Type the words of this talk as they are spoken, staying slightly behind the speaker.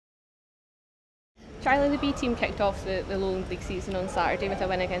Charlie, the B team kicked off the Lowland League season on Saturday with a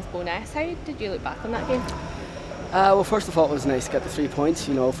win against Bo'ness. How did you look back on that game? Well, first of all, it was nice to get the 3 points.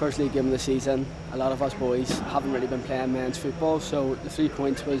 You know, first league game of the season. A lot of us boys haven't really been playing men's football, so the 3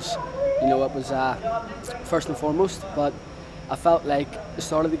 points was, you know, it was first and foremost. But I felt like the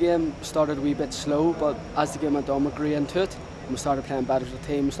start of the game started a wee bit slow, but as the game went on, we grew into it. And we started playing better as a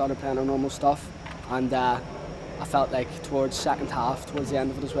team, we started playing our normal stuff, and I felt like towards second half, towards the end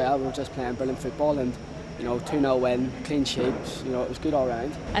of it as well, we were just playing brilliant football, and you know, 2-0 win, clean sheets, you know, it was good all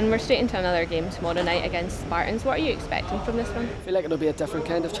round. And we're straight into another game tomorrow night against Spartans. What are you expecting from this one? I feel like it'll be a different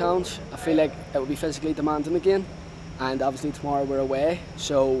kind of challenge. I feel like it will be physically demanding again, and obviously tomorrow we're away,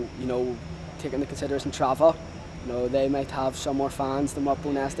 so you know, taking into consideration travel, you know, they might have some more fans than what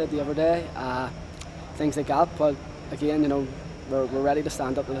Bo'ness did the other day, things like that. But again, you know, we're ready to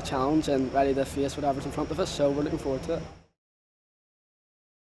stand up to the challenge and ready to face whatever's in front of us, so we're looking forward to it.